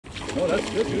Oh, that's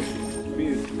good, dude. I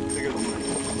mean, it's bigger than mine.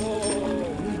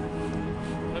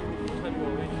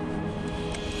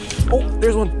 Oh,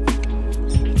 there's one.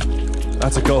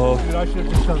 That's a coho. Dude, I should have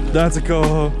just done that. That's a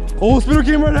coho. Oh, spinner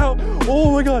came right out.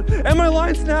 Oh my god. And my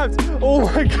line snapped. Oh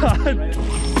my god. Take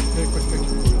a quick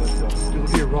picture. Let's go. Dude, look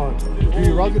at your rod. Dude,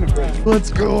 your rod's gonna break.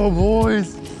 Let's go,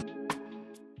 boys.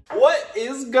 What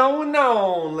is going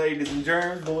on, ladies and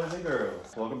germs, boys and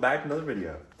girls? Welcome back to another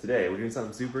video. Today, we're doing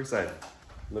something super exciting.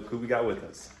 Look who we got with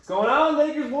us. What's going on,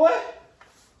 Lakers boy?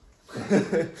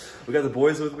 We got the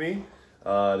boys with me.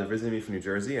 They're visiting me from New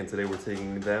Jersey, and today we're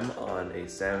taking them on a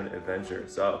salmon adventure.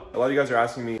 So a lot of you guys are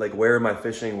asking me, like, where am I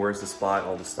fishing? Where's the spot?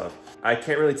 All this stuff. I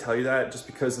can't really tell you that just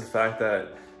because of the fact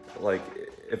that, like,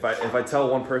 if I tell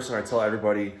one person or I tell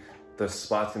everybody, the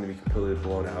spot's gonna be completely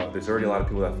blown out. There's already a lot of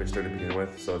people that fish there to begin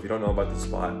with. So if you don't know about the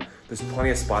spot, there's plenty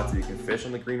of spots that you can fish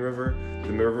on the Green River.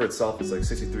 The river itself is like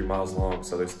 63 miles long,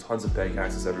 so there's tons of bank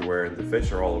access everywhere, and the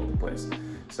fish are all over the place.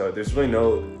 So there's really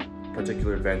no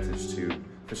particular advantage to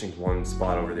fishing one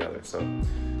spot over the other. So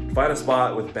find a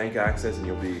spot with bank access and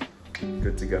you'll be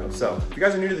good to go. So if you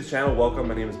guys are new to the channel, welcome.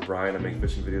 My name is Brian. I make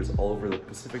fishing videos all over the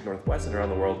Pacific Northwest and around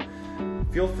the world.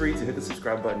 Feel free to hit the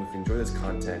subscribe button if you enjoy this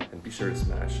content, and be sure to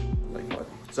smash the like button.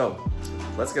 So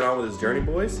let's get on with this journey,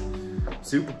 boys.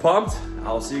 Super pumped.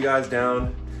 I'll see you guys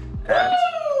down at...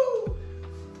 Woo!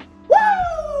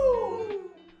 Woo!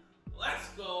 Let's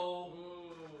go.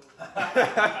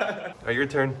 Alright, your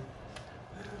turn.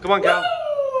 Come on, Cal.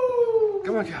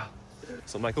 Come on, Cal.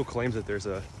 So Michael claims that there's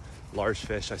a large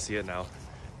fish. I see it now.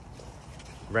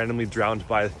 Randomly drowned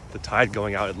by the tide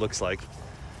going out, it looks like.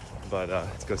 But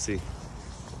let's go see.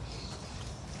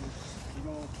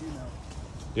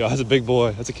 Yo, that's a big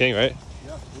boy. That's a king, right?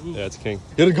 Yeah. Yeah, it's a king.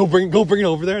 You gotta go bring it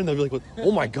over there, and they'll be like, what?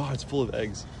 Oh my god, it's full of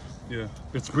eggs. Yeah.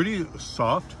 It's pretty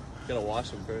soft. You gotta wash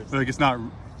them first. Like, it's not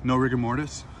no rigor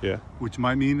mortis. Yeah. Which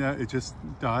might mean that it just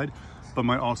died, but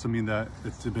might also mean that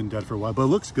it's been dead for a while. But it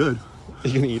looks good. Are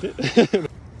you gonna eat it?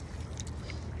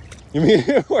 You mean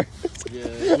it works?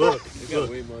 Yeah, Look, it got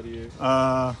way muddier.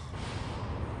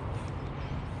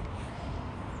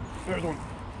 There's one.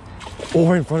 Oh,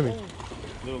 right in front of me.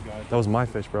 Little guy. That was my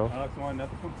fish, bro. Alex, you want to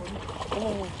net this one for me?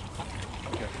 Oh.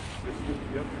 Okay.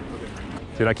 Yep. Okay.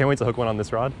 Dude, I can't wait to hook one on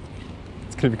this rod.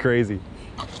 It's gonna be crazy.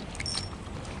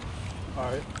 All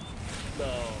right.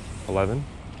 No. 11?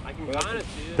 I can kind of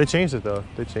see it. They changed it though.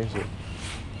 They changed it.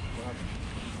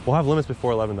 We'll have limits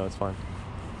before 11 though. It's fine.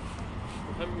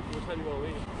 What time you want to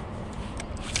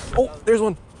leave? Oh, there's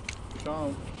one.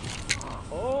 Sean,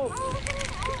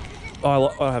 Oh,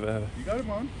 I have it. you got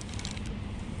him on.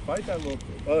 Fight that little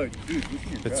fish. Oh, dude, look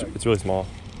at your drag. It's really small.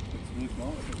 It's really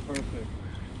small. It's a perfect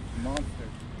monster.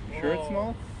 You sure it's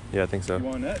small? Yeah, I think so. You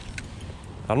want net?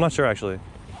 I'm not sure actually.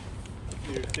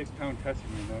 You're 6-pound testing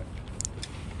your net.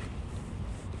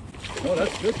 Oh,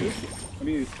 that's good, dude. I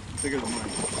mean, it's bigger than mine.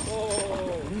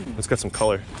 Oh. It's got some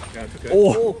color. Yeah, it's okay.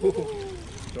 Oh!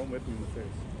 Don't whip him in the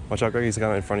face. Watch out, Greg. He's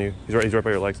kind of in front of you. He's right by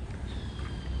your legs.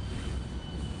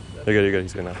 You're good.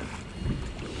 He's good now.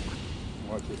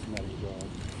 Watch this netting rod.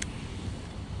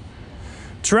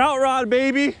 Trout rod,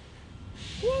 baby.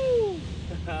 Woo!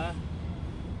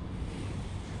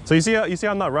 So you see how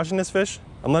I'm not rushing this fish?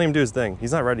 I'm letting him do his thing.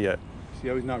 He's not ready yet. See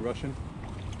how he's not rushing?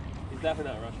 He's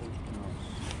definitely not rushing.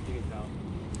 You can tell.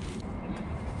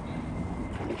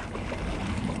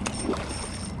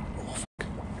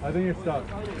 I think you're stuck.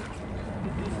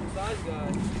 Decent size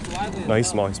guy. No, he's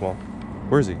small.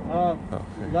 Where is he?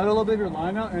 Let a little bit of your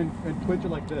line out and twitch it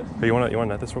like this. Hey, you wanna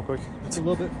net this real quick? Just a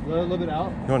little bit, let a little bit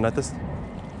out. You wanna net this?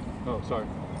 Oh, sorry.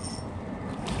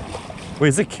 Wait,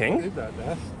 is it king? Save that,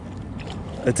 Bass.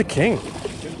 It's a king.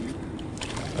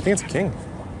 I think it's a king.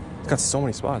 It's got so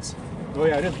many spots. Oh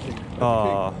yeah, it is a king.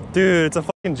 Oh, dude, it's a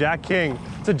fucking Jack King.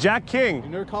 It's a Jack King. You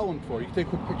never caught one before. You can take a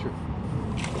quick picture.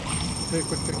 Take a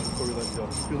quick picture before we let it go.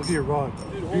 Dude, look at your rod.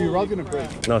 Dude, your rod's gonna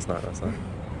break. No, it's not.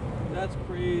 That's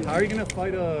crazy. How are you gonna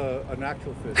fight an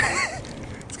actual fish?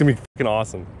 It's gonna be fucking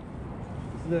awesome.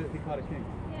 This is he caught a king.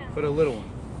 Yeah. But a little one.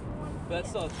 That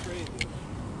stuff's crazy.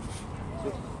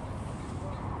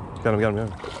 Got him.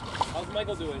 How's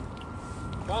Michael doing?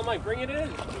 Come on, Mike, bring it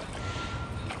in.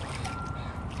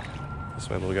 This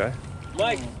my little guy.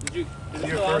 Mike, is it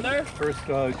still on there? First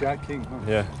Jack King, huh?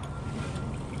 Yeah.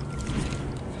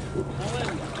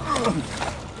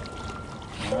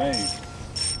 Nice.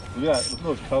 Yeah, look at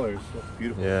those colors. That's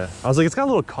beautiful. Yeah. I was like, it's got a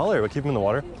little color, but keep him in the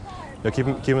water. Yeah, keep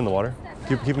him in the water.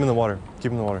 Keep him in the water.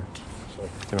 Keep him in the water.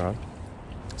 Turn around.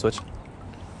 Switch.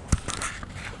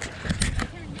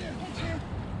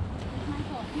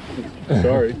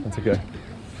 Sorry. That's okay.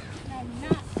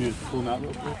 Dude, pull him out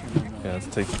real quick. Yeah, let's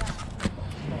take.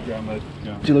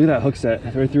 Yeah. Dude, look at that hook set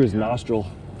right through his nostril.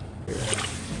 That's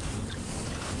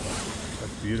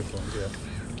beautiful. Yeah.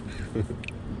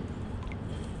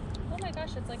 Oh my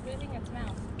gosh, it's like moving its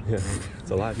mouth. Yeah,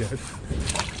 it's alive, guys.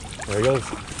 There he goes.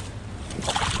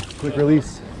 Quick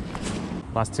release.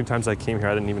 Last 2 times I came here,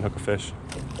 I didn't even hook a fish.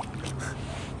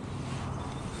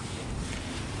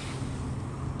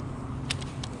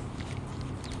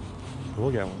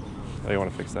 We'll get one. Oh, you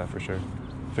want to fix that for sure.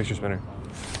 Fix your spinner.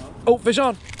 Oh, fish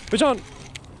on! Fish on!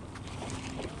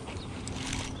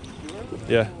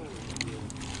 Yeah.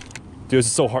 Dude, this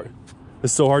is so hard.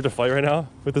 It's so hard to fight right now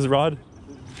with this rod.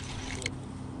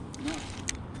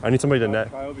 I need somebody to net.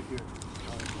 Try over here.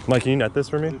 Mike, can you net this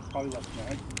for me? It's probably less than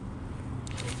that.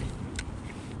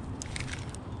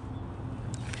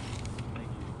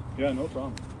 Yeah, no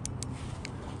problem.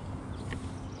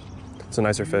 It's a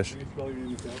nicer fish.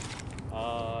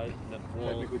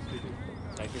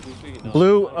 Technically speaking,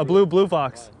 no. Blue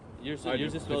fox. Yours I do.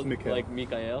 is spelled It's Mikhail. like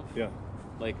Mikael, Yeah.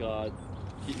 like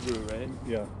Hebrew, right?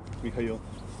 Yeah. Mikhail.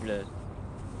 Yeah.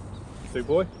 Big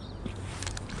boy?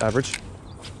 Average.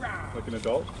 Like an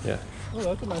adult? Yeah. Oh,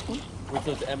 that's a nice one. Which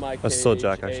is M-I-K-H-A-E-L. That's still a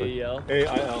jack, actually.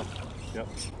 A-I-L. Yep.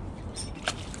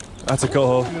 That's a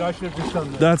coho. Dude, I should have just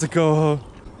done that. That's a coho.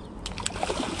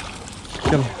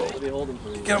 Get him. What do they hold him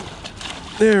for? Get him.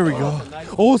 There we go.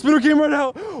 Oh, spinner came right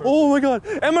out. Oh my god.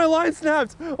 And my line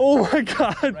snapped. Oh my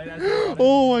god.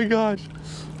 Oh my gosh.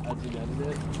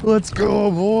 Let's go,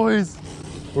 boys.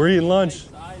 We're eating lunch.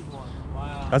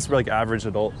 Wow. That's like average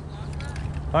adult.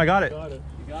 Oh, I got it.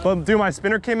 But dude, my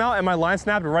spinner came out and my line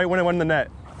snapped right when it went in the net.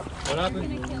 What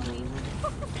happened?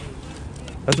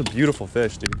 That's a beautiful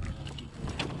fish, dude.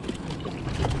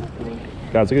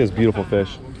 Guys, look at this beautiful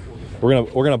fish. We're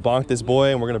gonna bonk this boy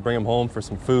and we're gonna bring him home for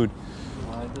some food.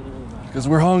 Because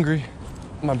we're hungry.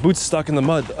 My boot's stuck in the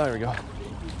mud. There we go.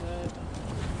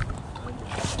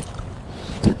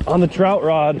 On the trout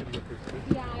rod.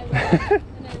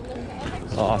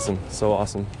 Awesome, so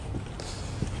awesome.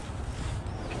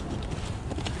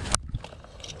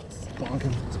 Bonk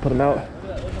him. Let's put him out.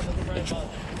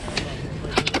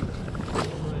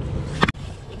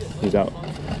 He's out.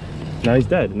 Now he's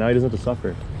dead. Now he doesn't have to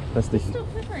suffer. That's the. Still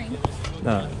quivering.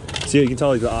 Nah. See, you can tell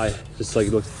like the eye, just like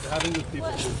it looks. What happened to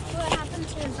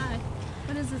his eye?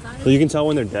 What is his eye? So you can tell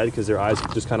when they're dead because their eyes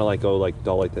just kind of like go like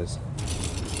dull like this.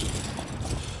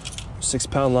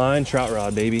 6-pound line, trout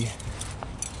rod, baby.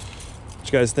 What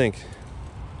you guys think?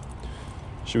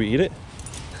 Should we eat it?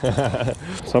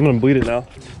 So I'm gonna bleed it now.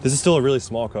 This is still a really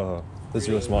small coho. This is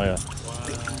really small, yeah.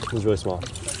 This is really small.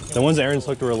 The ones that Aaron's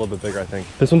hooked were a little bit bigger, I think.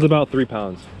 This one's about 3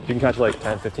 pounds. You can catch like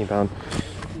 10, 15 pounds.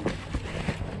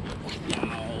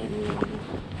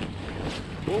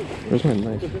 Where's my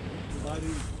knife?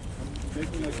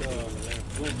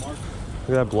 Look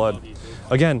at that blood.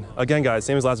 Again, guys,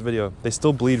 same as last video. They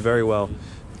still bleed very well,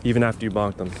 even after you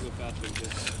bonk them.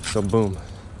 So boom,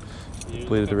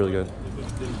 bleeded really good.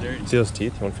 See those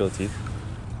teeth? You want to feel the teeth?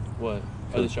 What?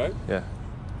 Are they sharp? Yeah.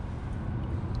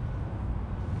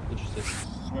 Interesting.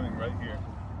 Swimming right here.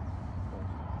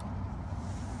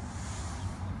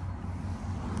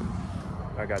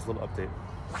 All right, guys, a little update.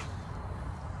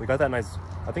 We got that nice,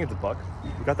 I think it's a buck.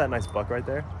 We got that nice buck right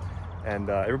there. And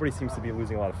everybody seems to be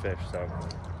losing a lot of fish. So,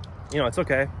 you know, it's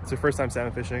okay. It's their first time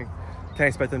salmon fishing. Can't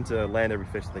expect them to land every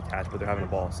fish that they catch, but they're having a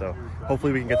ball. So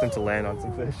hopefully we can get them to land on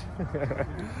some fish.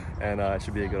 And it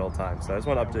should be a good old time. So I just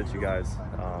want to update you guys.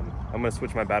 I'm going to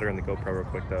switch my battery in the GoPro real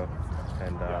quick though.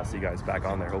 And see you guys back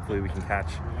on there. Hopefully we can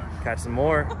catch some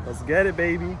more. Let's get it,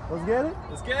 baby. Let's get it.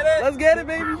 Let's get it. Let's get it,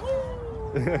 baby.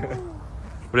 What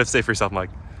do you have to say for yourself, Mike?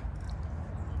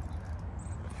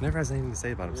 He never has anything to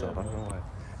say about himself. I don't know why.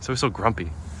 So he's so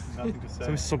grumpy. Nothing to say. So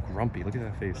he's so grumpy. Look at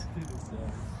that face.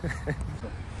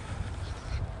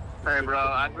 Hey, bro,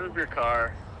 I'd move your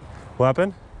car. What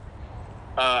happened?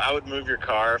 I would move your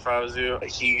car if I was you.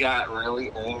 He got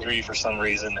really angry for some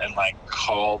reason and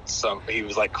called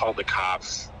the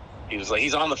cops. He was like,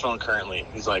 he's on the phone currently.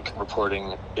 He's like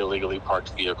reporting illegally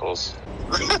parked vehicles.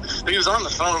 He was on the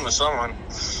phone with someone.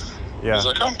 Yeah. He's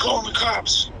like, I'm calling the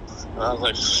cops. And I was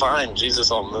like, fine,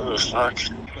 Jesus, I'll move. Fuck.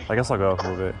 I guess I'll go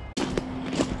move it.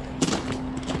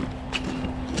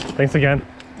 Thanks again.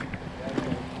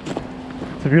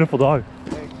 It's a beautiful dog.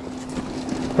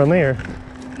 Friendly or?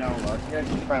 No, yeah,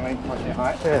 she's friendly. Want to say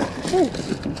hi? Yeah.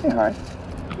 Say hi.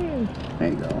 There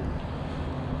you go.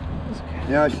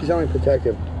 You know, she's only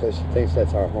protective because she thinks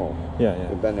that's our home. Yeah, yeah.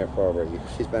 We've been there for over a year.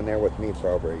 She's been there with me for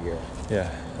over a year. Yeah.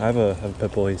 I have a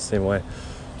pit bull. He's the same way.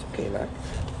 It's okay, Mac.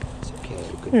 It's okay.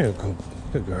 Yeah,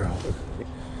 good girl.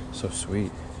 So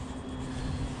sweet.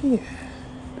 Yeah.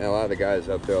 And a lot of the guys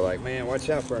up there are like, man, watch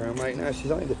out for her. I'm like, no,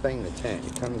 she's only defending the tent.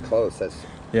 You come close, that's...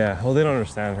 Yeah, well, they don't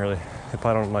understand, really. If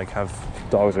I don't, like, have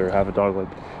dogs or have a dog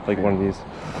like one of these.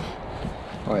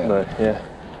 Oh, yeah. But, yeah.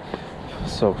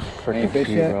 So freaking fish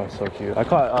cute, yet? bro. So cute. I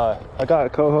got a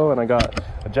coho and I got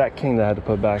a Jack King that I had to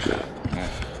put back.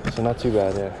 Nice. So not too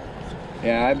bad, yeah.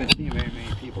 Yeah, I haven't seen very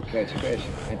many people catch fish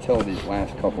until these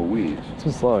last couple weeks. It's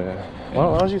been slow, yeah.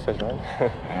 Why don't you fish, man?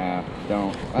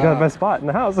 Don't. You got the best spot in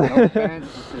the house. No offense,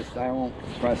 it's just I won't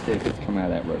trust it if it's coming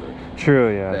out of that river.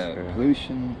 True, yeah. The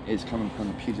pollution is coming from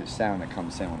the Puget Sound that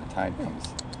comes in when the tide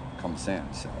comes in.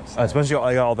 So it's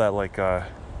Especially all that like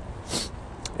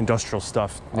industrial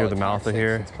stuff near the mouth of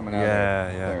here. It's coming out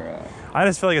yeah. I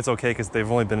just feel like it's okay because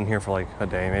they've only been in here for like a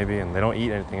day maybe, and they don't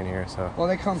eat anything in here. So. Well,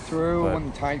 they come through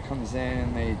when the tide comes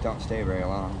in. They don't stay very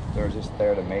long. They're just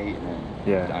there to mate and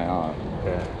then die off.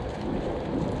 Yeah.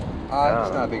 I'm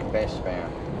just not a big fish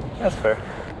fan. That's fair.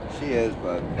 She is,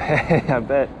 but I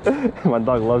bet. My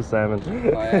dog loves salmon. Oh,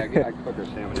 yeah, I cook her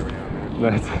salmon every now and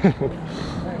then. Nice.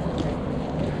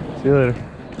 See you later.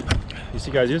 You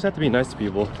see, guys, you just have to be nice to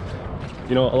people.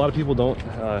 You know, a lot of people don't.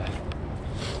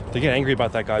 They get angry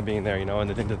about that guy being there, you know, and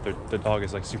they think that the dog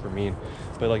is like super mean.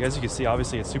 But like as you can see,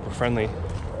 obviously it's super friendly,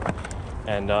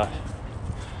 and the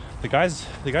guy's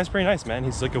pretty nice, man.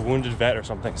 He's like a wounded vet or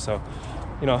something. So,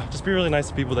 you know, just be really nice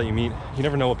to people that you meet. You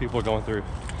never know what people are going through.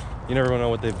 You never know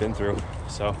what they've been through.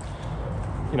 So,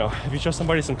 you know, if you show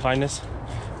somebody some kindness,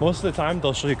 most of the time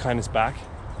they'll show you kindness back.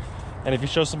 And if you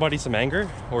show somebody some anger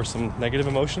or some negative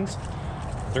emotions,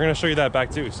 they're gonna show you that back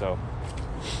too. So,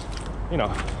 you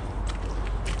know,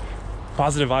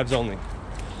 positive vibes only.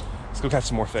 Let's go catch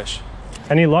some more fish.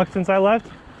 Any luck since I left?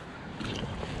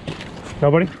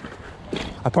 Nobody?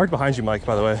 I parked behind you, Mike,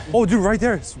 by the way. Oh, dude, right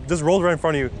there. It's just rolled right in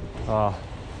front of you.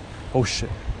 Oh, shit.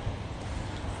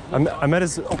 I met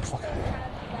his... Oh, fuck.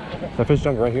 That fish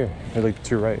jumped right here. Like to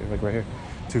your right, like right here.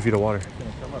 2 feet of water.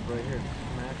 Come up right here.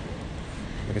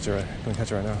 I'll catch it right. I'm gonna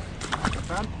catch it right now.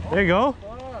 There you go.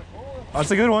 Oh,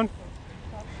 that's a good one.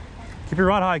 Keep your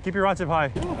rod high. Keep your rod tip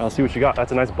high. I'll see what you got.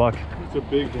 That's a nice buck. It's a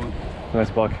big one. Nice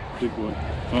buck. Big one.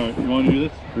 All right, you want to do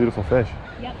this? Beautiful fish.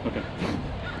 Yep. Okay.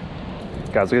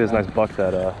 Guys, look at this nice buck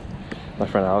that my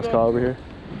friend Alex caught over here.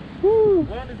 Woo!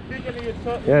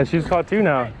 Yeah, she's caught 2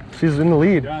 now. She's in the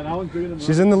lead. Yeah, that one's bigger than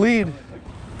She's in the lead.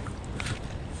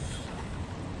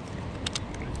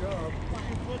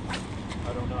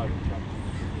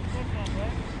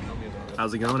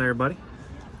 How's it going, everybody?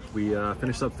 We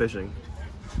finished up fishing.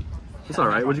 It's all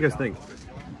right. What do you guys think?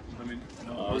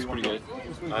 It was pretty good.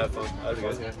 I had fun. I had a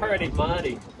good time. Pretty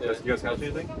muddy. You guys catch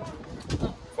anything?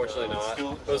 Fortunately not.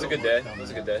 It was a good day. It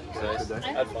was a good day. It was nice.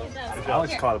 I had fun.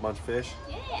 Alex caught a bunch of fish.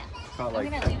 Yeah. Caught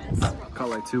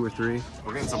like 2 or 3.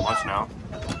 We're getting some lunch now.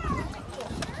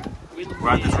 We're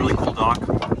at this really cool dock.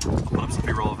 I'll put up some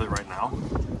B-roll of it right now.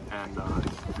 And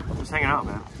just hanging out,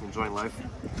 man. Enjoying life.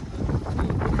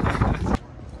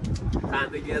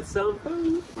 Time to get some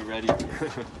food. We ready?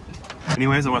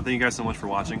 Anyways, I want to thank you guys so much for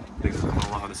watching. Thanks for coming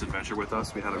along on this adventure with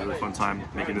us. We had a really fun time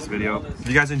making this video. If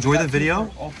you guys enjoyed the video,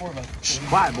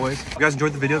 quiet boys. If you guys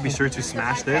enjoyed the video, be sure to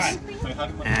smash this.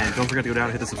 And don't forget to go down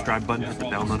and hit the subscribe button, hit the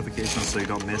bell notification so you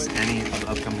don't miss any of the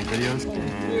upcoming videos.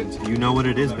 And you know what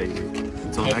it is, baby.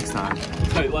 Until next time.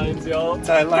 Tight lines, y'all.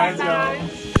 Tight lines,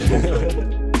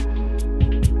 y'all.